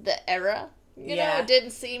the era. You know, it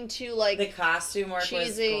didn't seem too, like, The costume work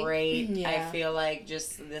cheesy. was great. Yeah. I feel like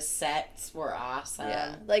just the sets were awesome.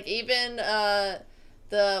 yeah. Like, even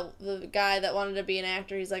the guy that wanted to be an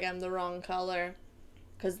actor, he's like, I'm the wrong color.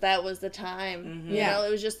 Because that was the time. Mm-hmm. You Yeah. know,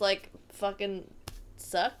 it was just, like, fucking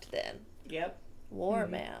sucked then. Yep. War,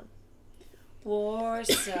 man. War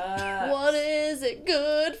sucks. What is it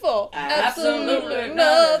good for? Absolutely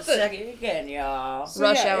nothing. Second again, y'all. So,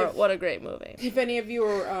 Rush yeah, Hour, if- what a great movie. If any of you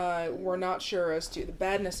were not sure as to the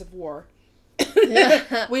badness of war,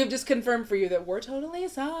 we have just confirmed for you that war totally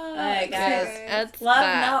sucks. Alright, guys. That's Love,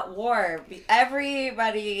 bad. not war.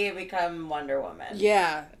 Everybody become Wonder Woman.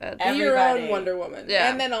 Yeah. That's- Be your own Everybody. Wonder Woman.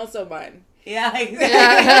 Yeah. And then also mine. Yeah, exactly.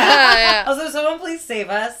 Yeah. Also, someone please save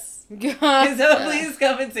us. Can God. someone please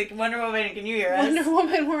come and say, Wonder Woman, can you hear us? Wonder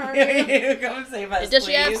Woman, where are you? Come and save us, Does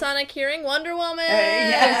please. she have sonic hearing? Wonder Woman!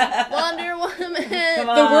 Yeah. Wonder Woman! Come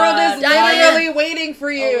The world is on, Diane. literally waiting for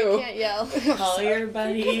Oh, you. we can't yell. Call your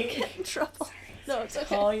buddy. Get in trouble. No, it's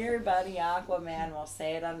okay. Call your buddy Aquaman. We'll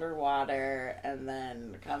say it underwater, and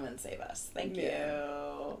then come and save us. Thank you.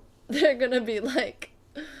 They're gonna be like,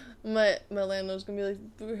 my landlord's gonna be like,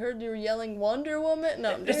 we heard you were yelling Wonder Woman?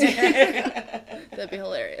 No, I'm just That'd be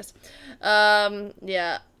hilarious.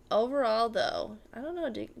 Yeah. Overall, though, I don't know.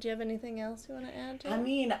 Do you have anything else you want to add to it? I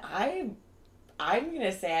mean, I'm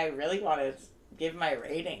gonna say I really want to give my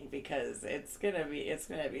rating because it's gonna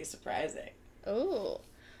be surprising. Ooh.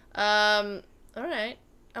 All right.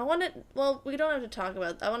 Well, we don't have to talk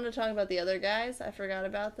about, I wanted to talk about the other guys. I forgot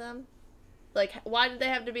about them. Like, why did they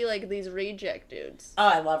have to be, like, these reject dudes? Oh,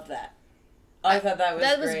 I loved that. Oh, I thought that was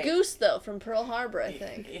That was great. Goose, though, from Pearl Harbor, I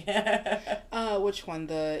think. Yeah. Which one?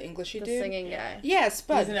 The Englishy The dude? singing guy. Yeah,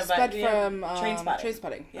 Spud. He's in a Spud yeah, from Trainspotting.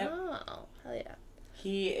 Trainspotting. Yep. Oh, hell yeah.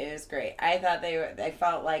 He is great. I thought I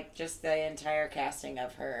felt like just the entire casting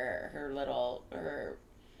of her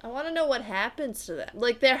I want to know what happens to them.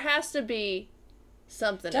 Like, there has to be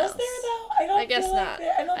something else. Does there though? I don't. I guess feel not. Like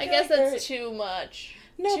I don't. I feel guess like that's too much.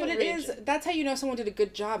 No, Too but it is. rigid. That's how you know someone did a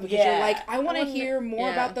good job because Yeah. you're like, I want to wanna- hear more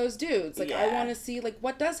yeah. about those dudes. Like, I Yeah. want to see like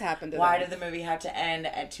what does happen to Why them. did the movie have to end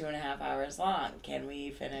at 2.5 hours long? Can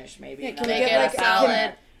we finish maybe? Yeah, another can we Make get it like a solid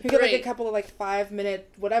Can we get like a 3. couple of like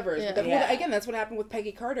 5-minute whatevers? Yeah. But then, Yeah. again, that's what happened with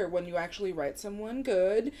Peggy Carter. When you actually write someone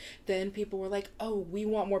good, then people were like, "Oh, we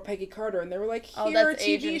want more Peggy Carter," and they were like, "Here Oh, are that's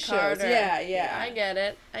TV Agent shows." Carter. Yeah. I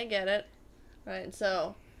get it. Right,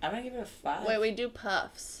 so, I'm gonna give it a 5. wait, we do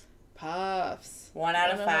puffs. Puffs. 1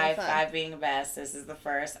 out of 1 out of 5. 5. 5 being the best. This is the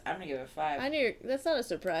first. I'm gonna give it a 5. I knew that's not a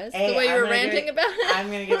surprise. Hey, the way you I'm were gonna give ranting it- about it. I'm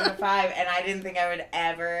gonna give it a 5, and I didn't think I would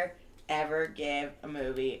ever give a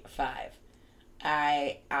movie a 5.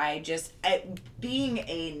 Being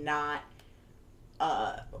a not,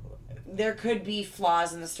 there could be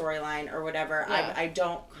flaws in the storyline or whatever. Yeah. I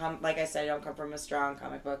don't come, like I said, I don't come from a strong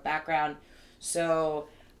comic book background, so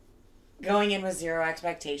going in with zero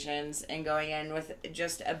expectations and going in with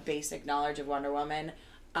just a basic knowledge of Wonder Woman,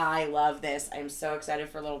 I love this. I'm so excited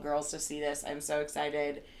for little girls to see this. I'm so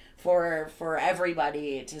excited for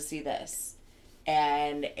everybody to see this.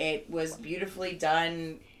 And it was beautifully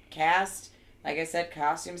done, cast. Like I said,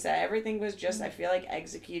 costumes, everything was just, I feel like,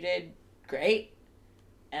 executed great.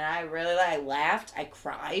 And I laughed. I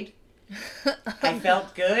cried. I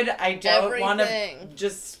felt good. I don't want to Everything.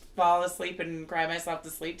 just fall asleep and cry myself to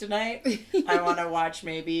sleep tonight. I want to watch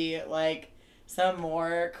maybe, like, some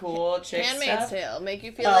more cool chick Handmaid's stuff. Tale. Make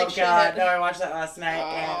you feel Oh, like God. shit. No, I watched that last night,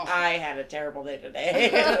 Oh. and I had a terrible day today.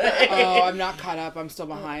 Oh, I'm not caught up. I'm still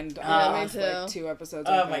behind. Yeah, me last, like, too. 2 episodes.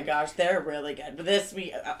 Oh I my think. gosh, they're really good. But this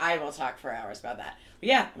week, I will talk for hours about that. But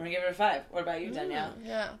yeah, I'm gonna give it a 5. What about you, Danielle?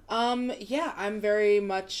 Yeah. Yeah, I'm very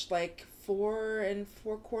much like 4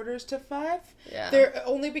 4/4 to 5. Yeah. There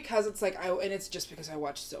only because it's like and it's just because I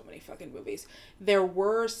watch so many fucking movies. There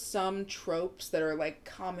were some tropes that are like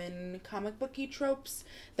common comic booky tropes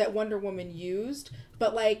that Wonder Woman used,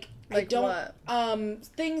 but like I Like don't what?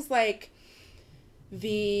 things like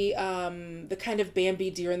the kind of Bambi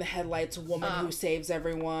deer in the headlights woman who saves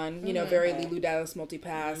everyone, you know, very Lulu Dallas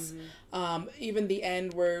multipass. Even the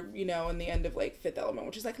end where, you know, in the end of like Fifth Element,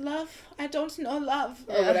 which is like, love, I don't know love,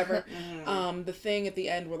 or whatever. The thing at the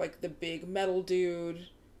end where like the big metal dude,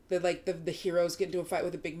 the heroes get into a fight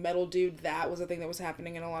with a big metal dude, that was a thing that was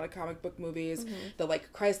happening in a lot of comic book movies. The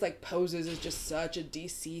like Christ-like poses is just such a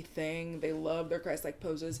DC thing. They love their Christ-like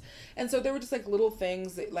poses. And so there were just like little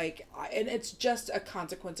things that like, and it's just a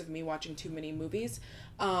consequence of me watching too many movies.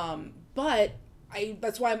 But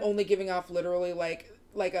that's why I'm only giving off literally like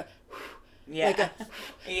a Yeah. like a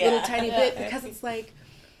little tiny bit, because it's like,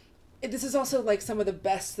 this is also like some of the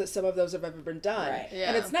best that some of those have ever been done. Right. Yeah.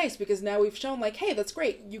 And it's nice because now we've shown like, hey, that's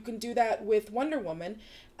great. You can do that with Wonder Woman,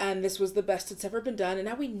 and this was the best that's ever been done, and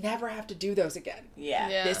now we never have to do those again.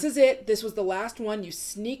 Yeah. This is it. This was the last one. You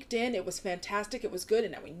sneaked in. It was fantastic. It was good,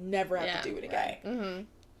 and now we never have to do it again. Right.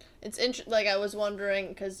 It's like I was wondering,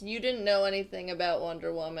 because you didn't know anything about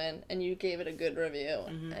Wonder Woman, and you gave it a good review,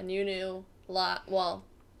 and you knew a lot. Well,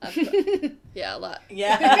 Yeah, a lot.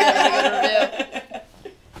 Yeah.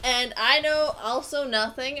 And I know also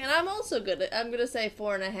nothing, and I'm also good at, I'm going to say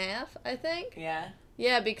 4.5, I think. Yeah.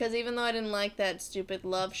 Yeah, because even though I didn't like that stupid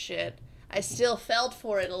love shit, I still felt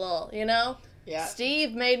for it a little, you know? Yeah.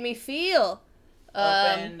 Steve made me feel.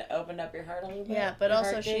 Opened up your heart a little bit. Yeah, but Your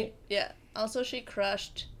also heart she, gate? also she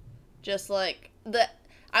crushed, just like,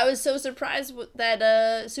 I was so surprised that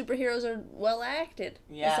superheroes are well acted.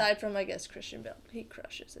 Yeah. Aside from, I guess, Christian Bale. He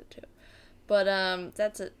crushes it, too. But,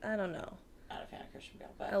 that's it. I don't know. Not a fan of Christian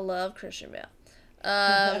Bale, but... I love Christian Bale.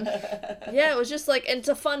 Yeah, it was just like, and it's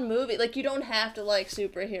a fun movie. Like, you don't have to like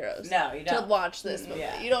superheroes. No, you don't. To watch this movie.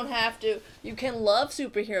 Yeah. You don't have to. You can love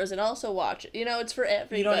superheroes and also watch it. You know, it's for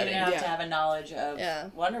everybody. You don't even have to have a knowledge of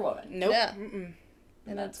Wonder Woman. Nope. Yeah. Mm-mm.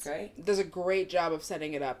 And that's great. Does a great job of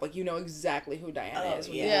setting it up. Like, you know exactly who Diana is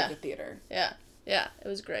when you leave the theater. Yeah. Yeah, it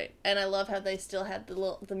was great. And I love how they still had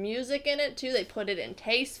the music in it, too. They put it in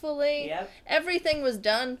tastefully. Yep. Everything was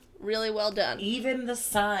done really well done. Even the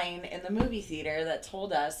sign in the movie theater that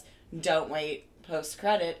told us, don't wait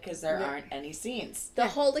post-credit because there aren't any scenes. The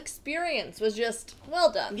whole experience was just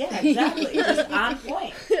well done. Yeah, exactly. Just on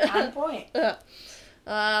point. On point.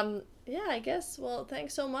 Yeah, I guess. Well,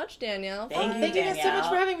 thanks so much, Danielle. Thank you, Thank you guys so much Danielle.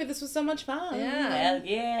 for having me. This was so much fun. Yeah. Hell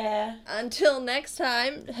yeah. Until next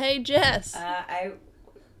time, hey, Jess. I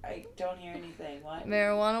don't hear anything. What?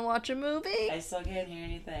 Marijuana watch a movie? I still can't hear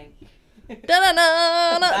anything.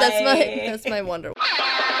 Da-da-da-da. Bye. That's my Wonder.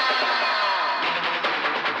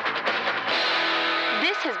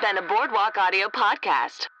 This has been a Boardwalk Audio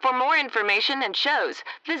podcast. For more information and shows,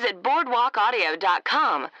 visit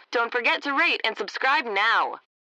boardwalkaudio.com. Don't forget to rate and subscribe now.